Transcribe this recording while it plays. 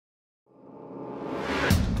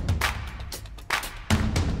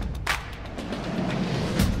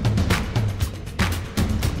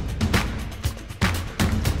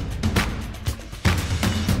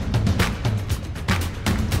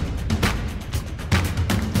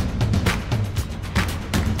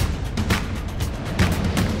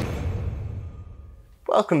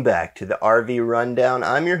Welcome back to the RV Rundown.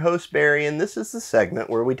 I'm your host Barry, and this is the segment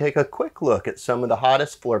where we take a quick look at some of the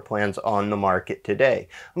hottest floor plans on the market today.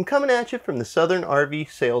 I'm coming at you from the Southern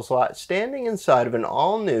RV sales lot, standing inside of an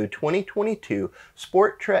all-new 2022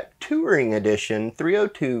 SportTrek Touring Edition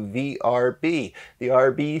 302 VRB. The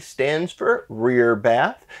RB stands for rear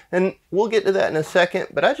bath, and we'll get to that in a second,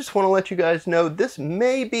 but I just want to let you guys know this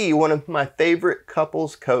may be one of my favorite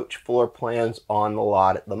couples coach floor plans on the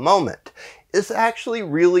lot at the moment. It's actually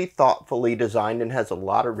really thoughtfully designed and has a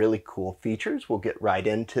lot of really cool features. We'll get right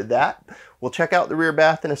into that. We'll check out the rear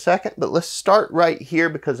bath in a second, but let's start right here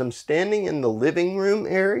because I'm standing in the living room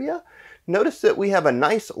area. Notice that we have a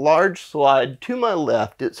nice large slide to my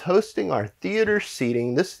left. It's hosting our theater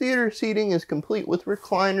seating. This theater seating is complete with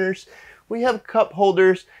recliners. We have cup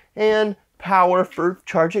holders and power for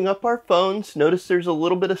charging up our phones. Notice there's a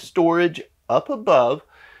little bit of storage up above.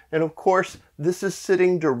 And of course, this is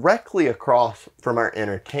sitting directly across from our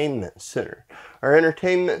entertainment center. Our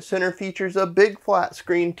entertainment center features a big flat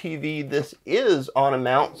screen TV. This is on a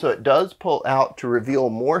mount, so it does pull out to reveal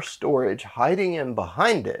more storage hiding in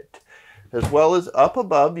behind it. As well as up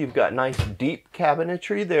above, you've got nice deep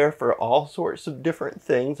cabinetry there for all sorts of different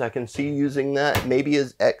things. I can see using that maybe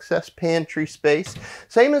as excess pantry space.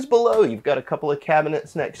 Same as below, you've got a couple of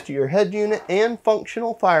cabinets next to your head unit and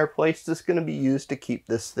functional fireplace that's going to be used to keep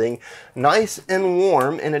this thing nice and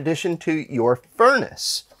warm in addition to your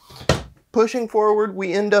furnace. Pushing forward,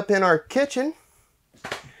 we end up in our kitchen.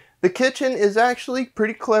 The kitchen is actually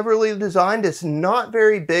pretty cleverly designed. It's not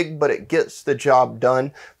very big, but it gets the job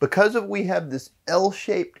done because we have this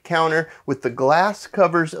L-shaped counter with the glass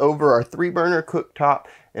covers over our 3-burner cooktop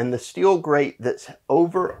and the steel grate that's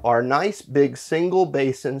over our nice big single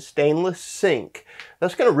basin stainless sink.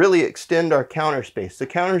 That's going to really extend our counter space. The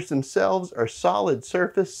counters themselves are solid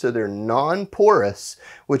surface, so they're non-porous,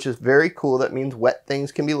 which is very cool. That means wet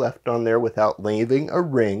things can be left on there without leaving a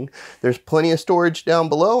ring. There's plenty of storage down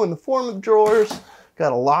below in the form of drawers.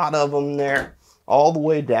 Got a lot of them there all the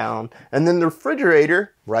way down. And then the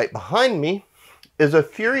refrigerator right behind me is a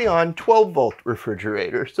Furrion 12-volt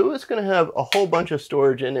refrigerator. So it's going to have a whole bunch of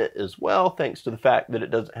storage in it as well, thanks to the fact that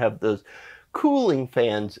it doesn't have those cooling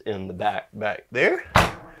fans in the back there.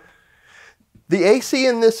 The AC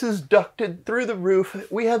in this is ducted through the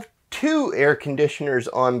roof. We have 2 air conditioners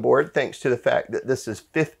on board, thanks to the fact that this is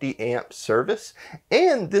 50 amp service.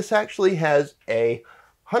 And this actually has a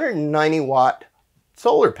 190 watt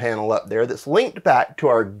solar panel up there that's linked back to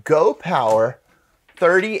our Go Power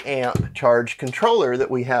 30 amp charge controller that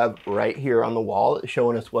we have right here on the wall. It's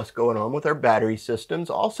showing us what's going on with our battery systems.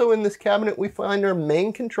 Also in this cabinet we find our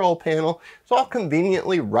main control panel. It's all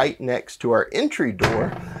conveniently right next to our entry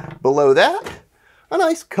door. Below that, a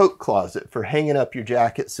nice coat closet for hanging up your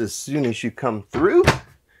jackets as soon as you come through.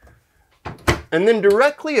 And then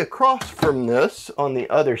directly across from this on the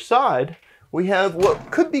other side, we have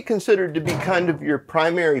what could be considered to be kind of your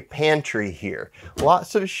primary pantry here.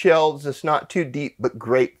 Lots of shelves. It's not too deep, but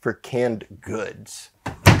great for canned goods.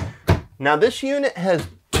 Now this unit has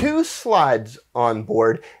 2 slides on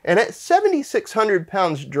board, and at 7,600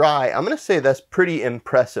 pounds dry, I'm going to say that's pretty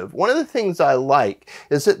impressive. One of the things I like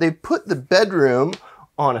is that they put the bedroom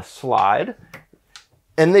on a slide,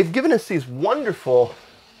 and they've given us these wonderful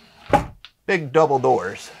big double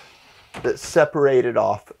doors that's separated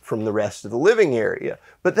off from the rest of the living area.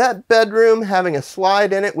 But that bedroom having a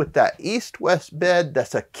slide in it with that east-west bed,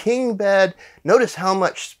 that's a king bed. Notice how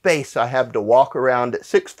much space I have to walk around. At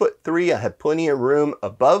 6'3", I have plenty of room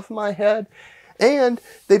above my head. And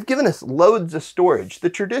they've given us loads of storage. The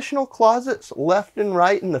traditional closets left and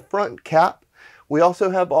right in the front cap. We also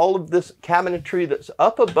have all of this cabinetry that's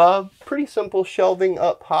up above. Pretty simple shelving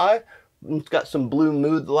up high. It's got some blue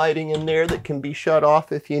mood lighting in there that can be shut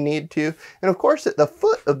off if you need to. And of course, at the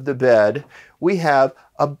foot of the bed, we have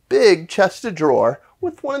a big chest of drawer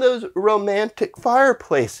with one of those romantic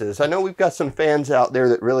fireplaces. I know we've got some fans out there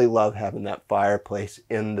that really love having that fireplace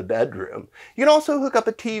in the bedroom. You can also hook up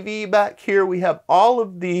a TV back here. We have all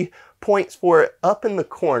of the points for it up in the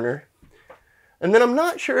corner. And then I'm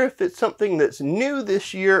not sure if it's something that's new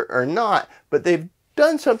this year or not, but they've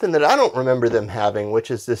done something that I don't remember them having, which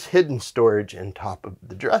is this hidden storage in top of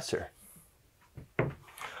the dresser.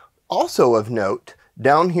 Also of note,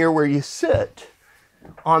 down here where you sit,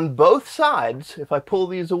 on both sides, if I pull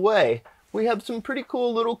these away, we have some pretty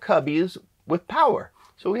cool little cubbies with power.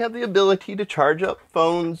 So we have the ability to charge up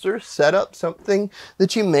phones or set up something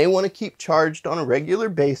that you may want to keep charged on a regular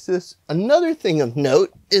basis. Another thing of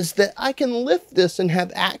note is that I can lift this and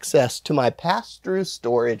have access to my pass-through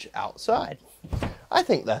storage outside. I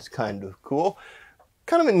think that's kind of cool.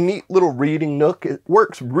 kind of a neat little reading nook. It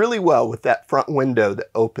works really well with that front window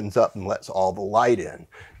that opens up and lets all the light in.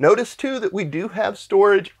 Notice too that we do have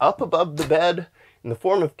storage up above the bed in the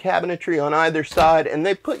form of cabinetry on either side, and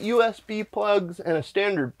they put USB plugs and a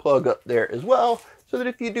standard plug up there as well, so that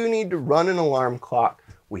if you do need to run an alarm clock,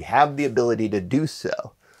 we have the ability to do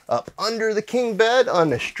so. Up under the king bed on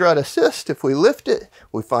the strut assist, if we lift it,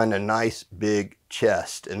 we find a nice big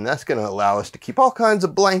chest, and that's going to allow us to keep all kinds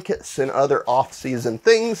of blankets and other off-season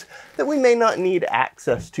things that we may not need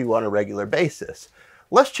access to on a regular basis.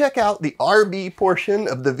 Let's check out the RB portion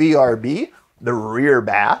of the VRB, the rear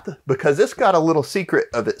bath, because it's got a little secret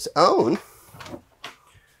of its own.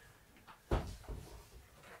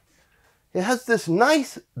 It has this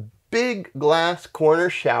nice big glass corner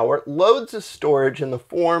shower, loads of storage in the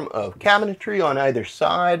form of cabinetry on either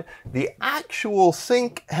side. The actual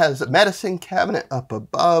sink has a medicine cabinet up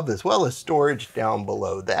above, as well as storage down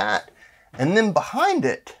below that. And then behind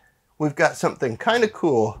it, we've got something kind of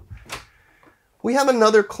cool. We have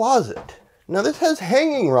another closet. Now this has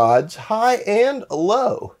hanging rods, high and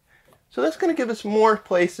low. So that's going to give us more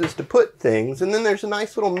places to put things. And then there's a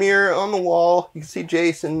nice little mirror on the wall. You can see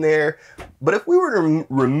Jason there. But if we were to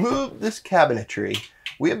remove this cabinetry,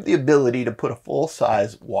 we have the ability to put a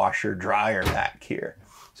full-size washer dryer back here.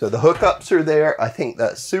 So the hookups are there. I think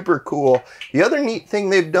that's super cool. The other neat thing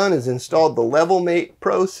they've done is installed the LevelMate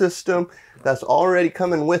Pro system. That's already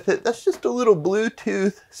coming with it. That's just a little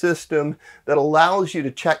Bluetooth system that allows you to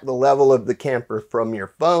check the level of the camper from your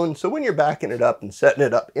phone. So when you're backing it up and setting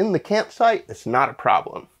it up in the campsite, it's not a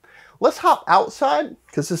problem. Let's hop outside,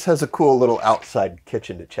 because this has a cool little outside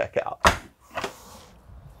kitchen to check out.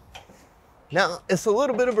 Now, it's a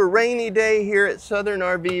little bit of a rainy day here at Southern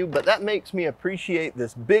RV, but that makes me appreciate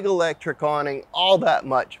this big electric awning all that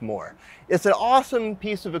much more. It's an awesome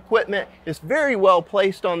piece of equipment. It's very well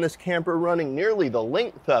placed on this camper, running nearly the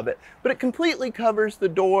length of it, but it completely covers the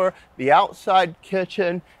door, the outside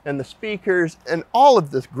kitchen, and the speakers, and all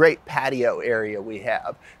of this great patio area we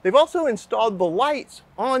have. They've also installed the lights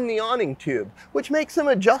on the awning tube, which makes them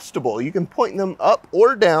adjustable. You can point them up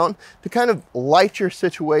or down to kind of light your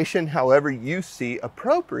situation however you see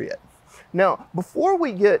appropriate. Now, before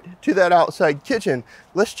we get to that outside kitchen,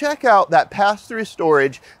 let's check out that pass-through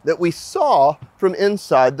storage that we saw from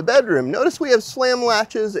inside the bedroom. Notice we have slam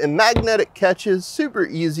latches and magnetic catches, super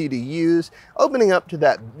easy to use, opening up to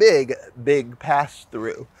that big, big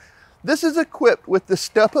pass-through. This is equipped with the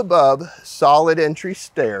step above solid entry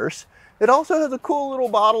stairs. It also has a cool little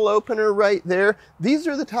bottle opener right there. These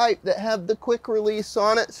are the type that have the quick release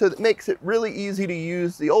on it, so that makes it really easy to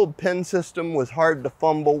use. The old pin system was hard to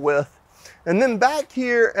fumble with. And then back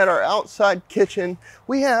here at our outside kitchen,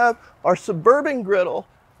 we have our Suburban griddle,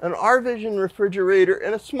 an R-Vision refrigerator,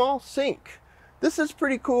 and a small sink. This is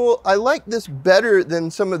pretty cool. I like this better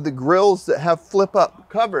than some of the grills that have flip-up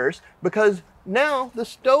covers, because now the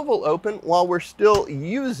stove will open while we're still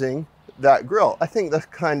using that grill. I think that's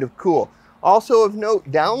kind of cool. Also of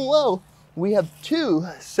note, down low, we have two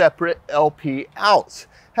separate LP outs.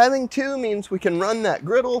 Having two means we can run that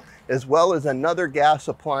griddle as well as another gas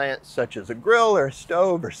appliance such as a grill or a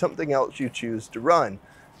stove or something else you choose to run.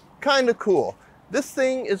 Kind of cool. This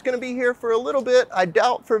thing is going to be here for a little bit. I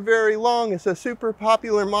doubt for very long. It's a super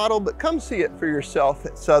popular model, but come see it for yourself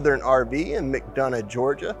at Southern RV in McDonough,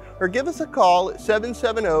 Georgia, or give us a call at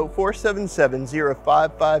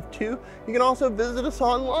 770-477-0552. You can also visit us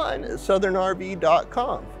online at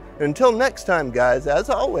southerrnrv.com. Until next time, guys, as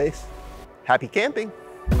always, happy camping.